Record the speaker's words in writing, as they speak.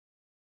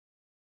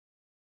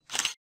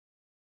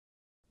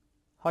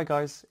Hi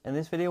guys, in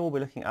this video we'll be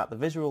looking at the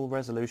visual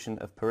resolution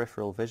of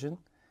peripheral vision,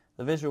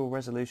 the visual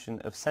resolution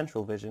of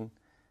central vision,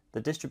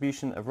 the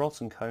distribution of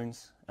rods and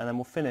cones, and then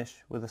we'll finish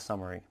with a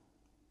summary.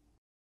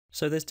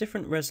 So there's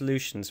different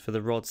resolutions for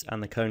the rods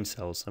and the cone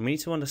cells, and we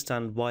need to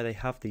understand why they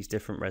have these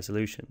different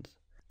resolutions.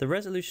 The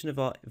resolution of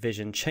our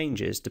vision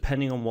changes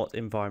depending on what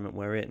environment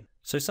we're in.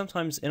 So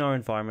sometimes in our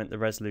environment the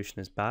resolution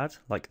is bad,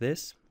 like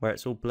this, where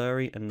it's all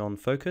blurry and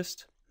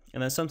non-focused,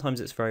 and then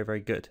sometimes it's very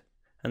good.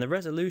 And the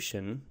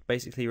resolution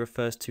basically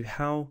refers to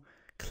how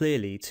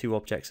clearly two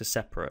objects are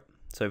separate.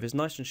 So if it's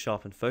nice and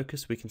sharp and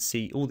focused, we can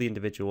see all the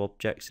individual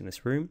objects in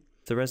this room.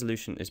 If the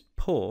resolution is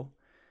poor,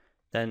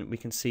 then we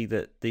can see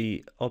that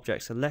the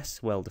objects are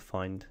less well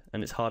defined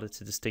and it's harder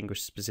to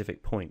distinguish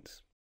specific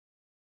points.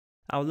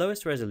 Our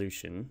lowest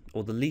resolution,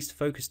 or the least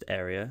focused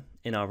area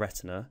in our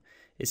retina,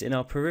 is in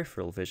our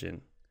peripheral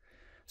vision.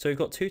 So we've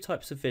got two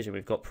types of vision.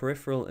 We've got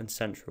peripheral and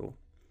central.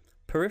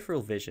 Peripheral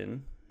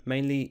vision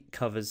mainly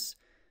covers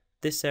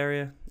this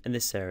area and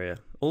this area,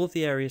 all of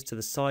the areas to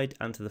the side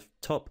and to the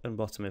top and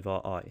bottom of our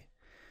eye.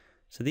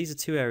 So these are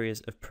two areas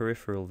of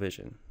peripheral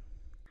vision.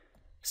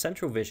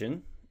 Central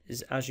vision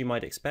is, as you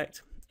might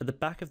expect, at the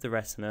back of the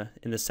retina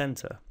in the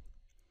center.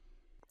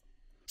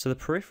 So the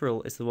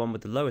peripheral is the one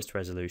with the lowest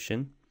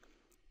resolution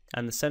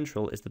and the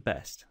central is the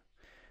best.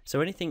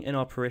 So anything in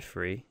our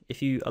periphery,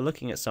 if you are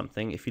looking at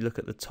something, if you look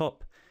at the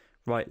top,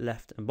 right,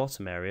 left and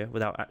bottom area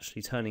without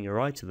actually turning your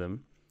eye to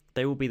them,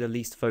 they will be the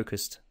least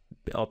focused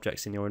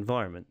objects in your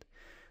environment.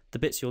 The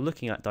bits you're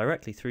looking at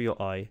directly through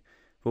your eye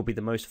will be the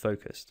most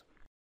focused.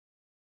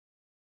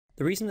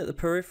 The reason that the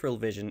peripheral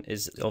vision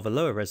is of a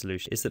lower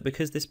resolution is that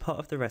because this part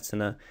of the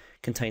retina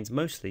contains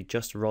mostly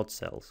just rod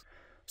cells.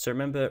 So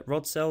remember,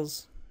 rod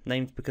cells,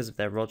 named because of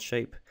their rod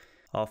shape,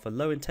 are for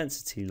low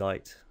intensity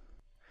light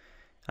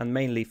and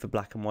mainly for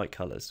black and white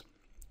colours.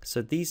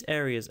 So these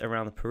areas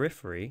around the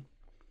periphery,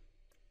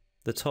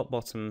 the top,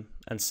 bottom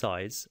and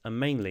sides, are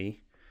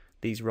mainly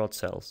these rod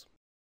cells.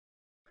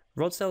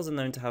 Rod cells are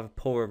known to have a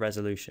poorer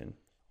resolution.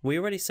 We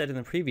already said in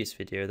the previous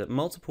video that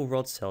multiple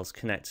rod cells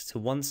connect to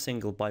one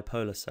single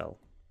bipolar cell.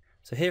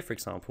 So here, for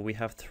example, we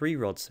have 3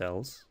 rod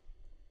cells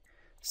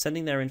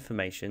sending their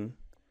information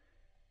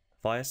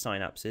via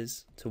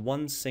synapses to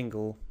one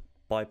single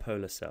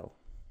bipolar cell.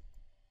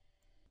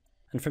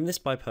 And from this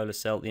bipolar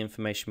cell, the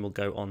information will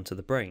go on to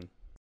the brain.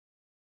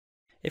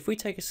 If we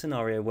take a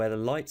scenario where the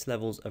light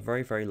levels are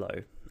very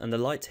low and the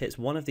light hits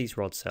one of these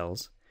rod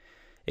cells,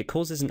 it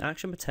causes an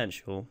action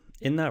potential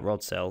in that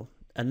rod cell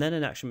and then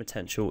an action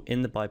potential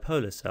in the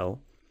bipolar cell,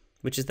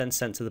 which is then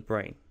sent to the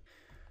brain.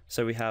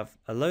 So we have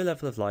a low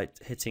level of light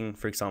hitting,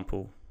 for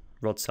example,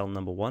 rod cell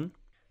number 1.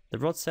 The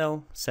rod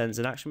cell sends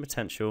an action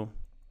potential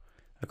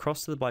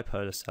across to the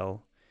bipolar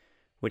cell,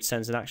 which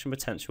sends an action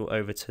potential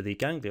over to the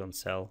ganglion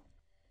cell,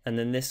 and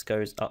then this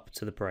goes up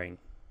to the brain.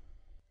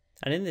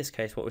 And in this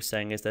case, what we're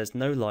saying is there's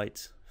no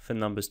light for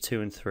numbers 2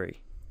 and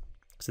 3.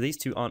 So these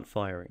two aren't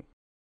firing.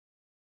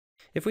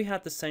 If we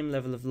had the same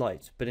level of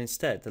light, but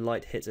instead the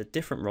light hits a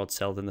different rod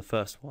cell than the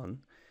first one,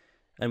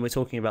 and we're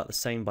talking about the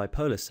same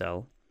bipolar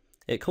cell,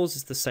 it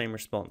causes the same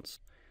response.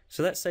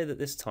 So let's say that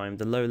this time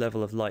the low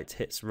level of light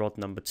hits rod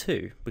number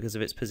 2 because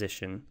of its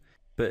position,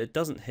 but it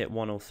doesn't hit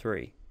 1 or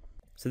 3.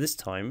 So this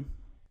time,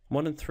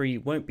 1 and 3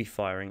 won't be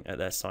firing at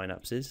their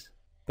synapses,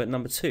 but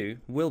number 2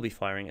 will be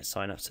firing its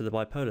synapse to the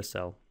bipolar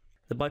cell.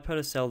 The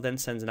bipolar cell then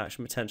sends an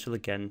action potential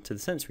again to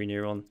the sensory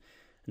neuron,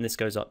 and this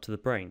goes up to the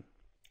brain.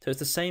 So it's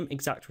the same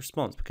exact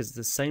response because it's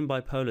the same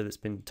bipolar that's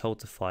been told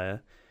to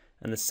fire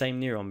and the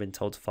same neuron been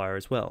told to fire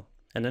as well.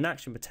 And an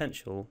action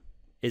potential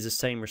is the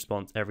same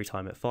response every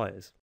time it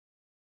fires.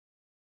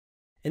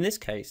 In this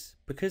case,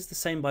 because the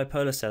same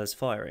bipolar cell is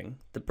firing,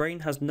 the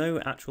brain has no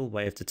actual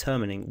way of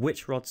determining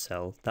which rod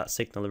cell that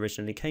signal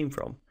originally came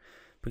from,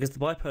 because the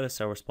bipolar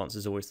cell response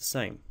is always the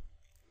same.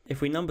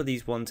 If we number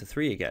these 1 to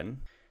 3 again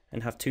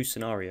and have 2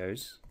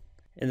 scenarios,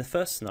 in the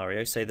first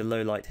scenario, say the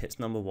low light hits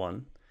number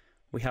 1,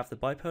 we have the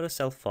bipolar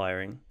cell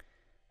firing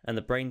and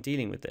the brain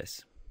dealing with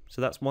this.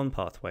 So that's one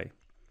pathway.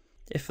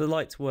 If the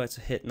light were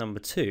to hit number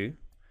 2,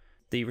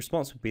 the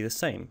response would be the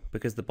same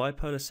because the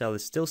bipolar cell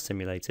is still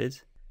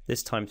stimulated,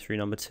 this time through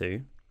number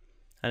 2,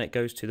 and it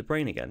goes to the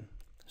brain again.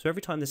 So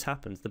every time this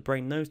happens, the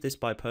brain knows this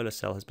bipolar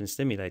cell has been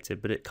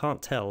stimulated, but it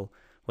can't tell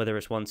whether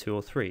it's 1, 2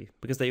 or 3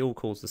 because they all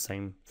cause the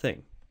same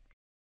thing.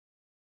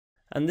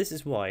 And this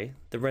is why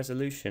the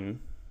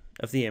resolution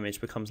of the image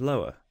becomes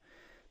lower,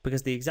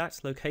 because the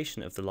exact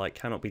location of the light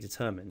cannot be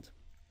determined.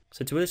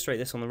 So to illustrate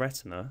this on the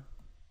retina,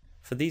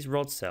 for these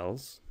rod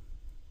cells,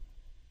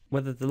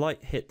 whether the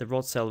light hit the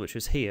rod cell which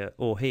was here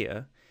or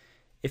here,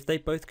 if they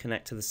both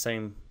connect to the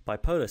same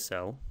bipolar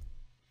cell,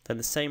 then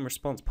the same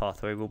response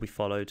pathway will be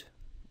followed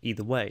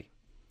either way,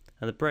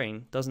 and the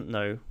brain doesn't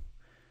know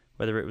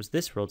whether it was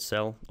this rod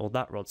cell or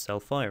that rod cell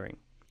firing.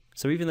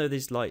 So even though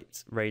these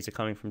light rays are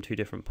coming from 2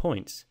 different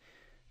points,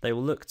 they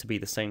will look to be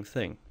the same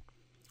thing,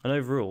 and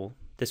overall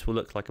this will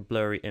look like a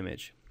blurry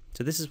image.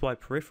 So this is why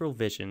peripheral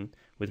vision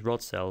with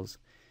rod cells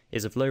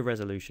is of low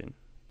resolution.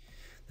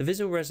 The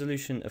visual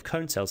resolution of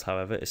cone cells,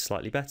 however, is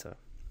slightly better.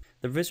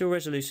 The visual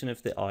resolution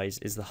of the eyes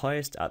is the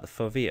highest at the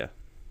fovea,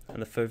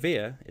 and the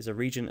fovea is a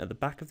region at the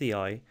back of the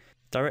eye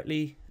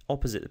directly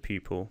opposite the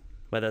pupil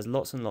where there's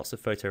lots and lots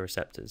of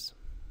photoreceptors.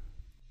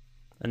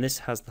 And this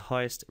has the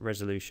highest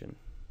resolution.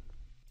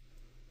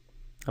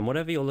 And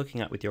whatever you're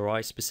looking at with your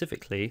eye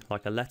specifically,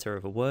 like a letter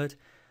of a word,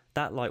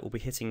 that light will be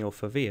hitting your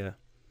fovea,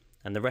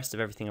 and the rest of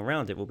everything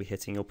around it will be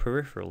hitting your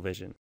peripheral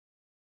vision.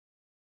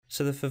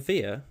 So the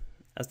fovea,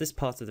 as this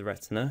part of the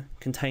retina,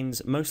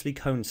 contains mostly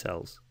cone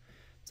cells.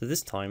 So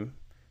this time,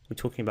 we're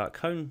talking about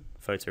cone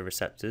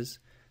photoreceptors,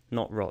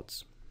 not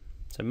rods.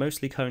 So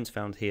mostly cones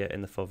found here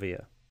in the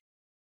fovea.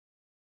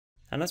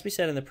 And as we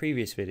said in the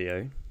previous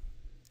video,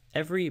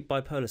 every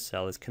bipolar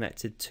cell is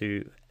connected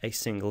to a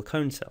single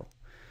cone cell.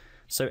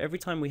 So every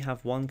time we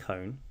have one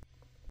cone,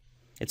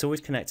 it's always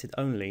connected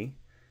only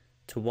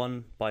to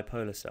one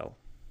bipolar cell.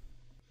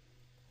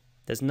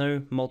 There's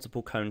no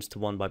multiple cones to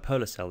one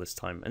bipolar cell this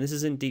time, and this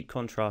is in deep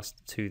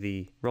contrast to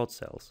the rod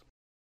cells.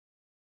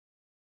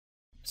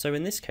 So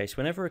in this case,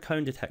 whenever a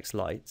cone detects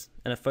light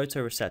and a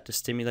photoreceptor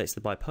stimulates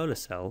the bipolar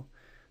cell,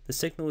 the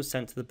signal is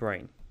sent to the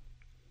brain.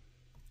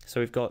 So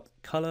we've got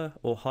colour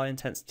or high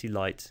intensity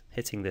light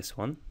hitting this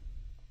one,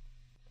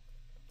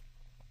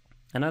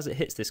 and as it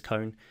hits this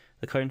cone,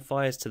 the cone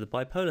fires to the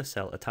bipolar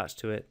cell attached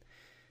to it.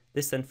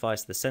 This then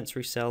fires to the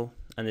sensory cell,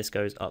 and this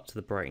goes up to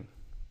the brain.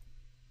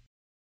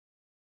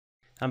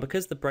 And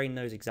because the brain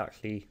knows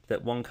exactly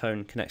that one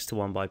cone connects to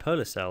one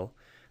bipolar cell,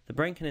 the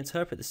brain can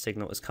interpret the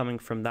signal as coming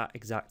from that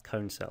exact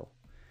cone cell.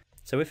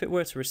 So if it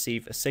were to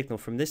receive a signal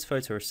from this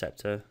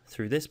photoreceptor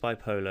through this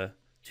bipolar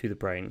to the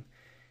brain,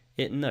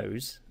 it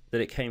knows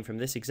that it came from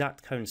this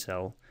exact cone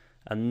cell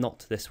and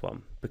not this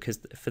one, because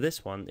for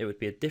this one it would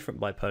be a different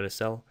bipolar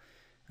cell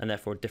and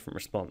therefore a different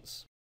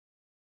response.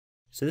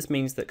 So this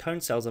means that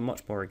cone cells are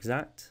much more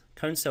exact.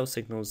 Cone cell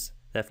signals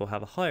therefore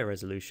have a higher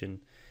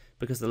resolution,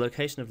 because the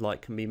location of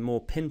light can be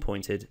more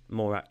pinpointed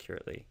more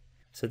accurately.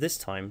 So this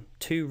time,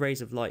 two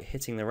rays of light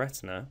hitting the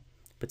retina,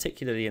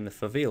 particularly in the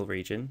foveal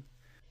region,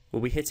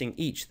 will be hitting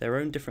each their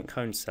own different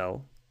cone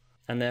cell,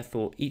 and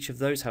therefore each of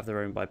those have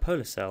their own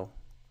bipolar cell,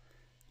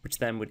 which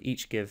then would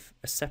each give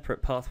a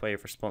separate pathway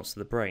of response to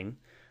the brain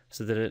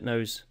so that it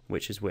knows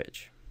which is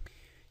which.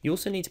 You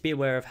also need to be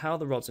aware of how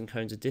the rods and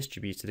cones are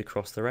distributed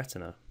across the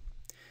retina.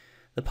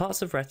 The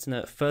parts of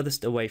retina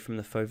furthest away from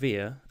the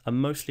fovea are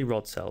mostly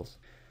rod cells.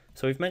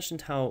 So we've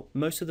mentioned how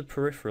most of the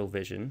peripheral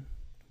vision,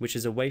 which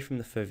is away from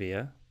the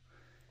fovea,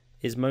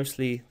 is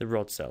mostly the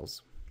rod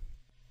cells.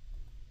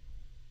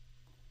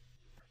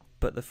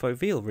 But the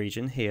foveal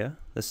region here,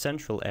 the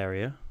central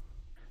area,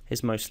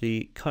 is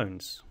mostly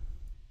cones.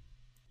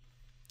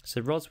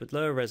 So rods with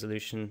lower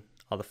resolution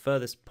are the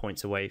furthest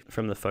points away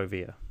from the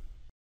fovea.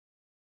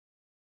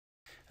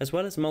 As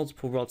well as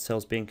multiple rod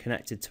cells being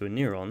connected to a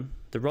neuron,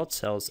 the rod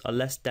cells are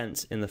less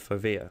dense in the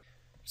fovea.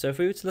 So if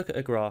we were to look at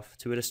a graph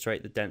to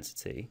illustrate the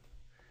density,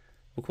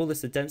 we'll call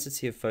this the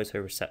density of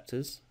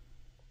photoreceptors,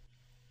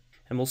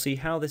 and we'll see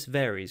how this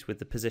varies with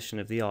the position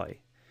of the eye.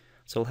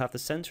 So we'll have the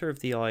centre of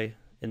the eye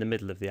in the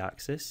middle of the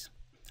axis,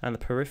 and the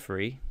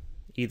periphery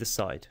either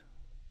side.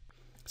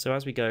 So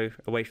as we go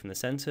away from the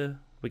centre,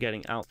 we're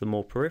getting out the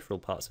more peripheral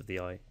parts of the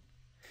eye.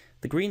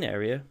 The green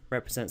area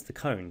represents the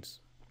cones,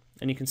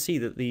 and you can see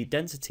that the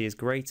density is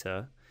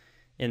greater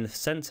in the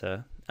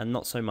centre and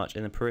not so much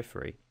in the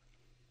periphery.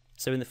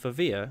 So in the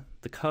fovea,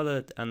 the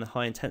coloured and the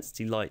high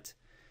intensity light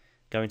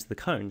going to the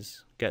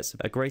cones gets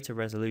a greater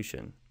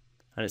resolution,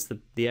 and it's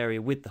the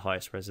area with the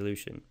highest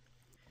resolution.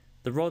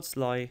 The rods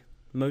lie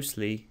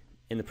mostly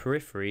in the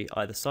periphery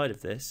either side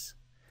of this,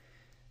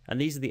 and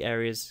these are the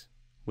areas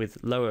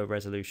with lower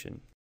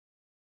resolution.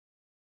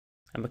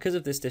 And because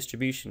of this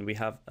distribution, we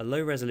have a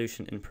low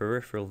resolution in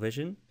peripheral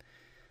vision.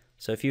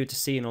 So if you were to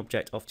see an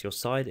object off to your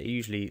side, it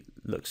usually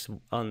looks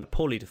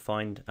poorly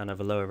defined and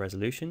of a lower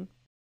resolution.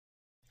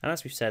 And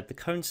as we've said, the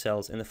cone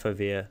cells in the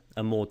fovea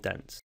are more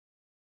dense,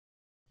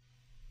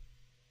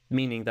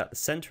 meaning that the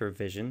centre of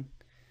vision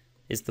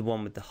is the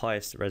one with the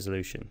highest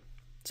resolution.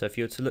 So if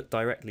you were to look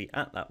directly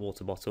at that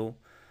water bottle,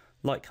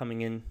 light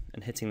coming in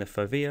and hitting the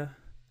fovea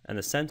and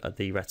the centre of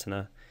the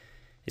retina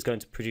is going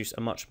to produce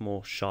a much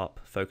more sharp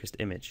focused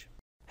image.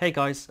 Hey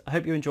guys, I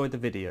hope you enjoyed the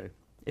video.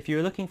 If you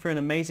are looking for an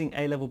amazing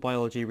A-level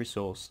biology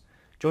resource,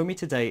 join me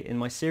today in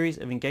my series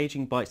of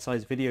engaging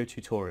bite-sized video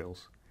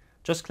tutorials.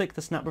 Just click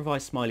the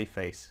SnapRevise smiley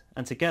face,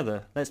 and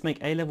together let's make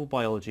A-level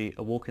biology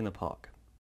a walk in the park.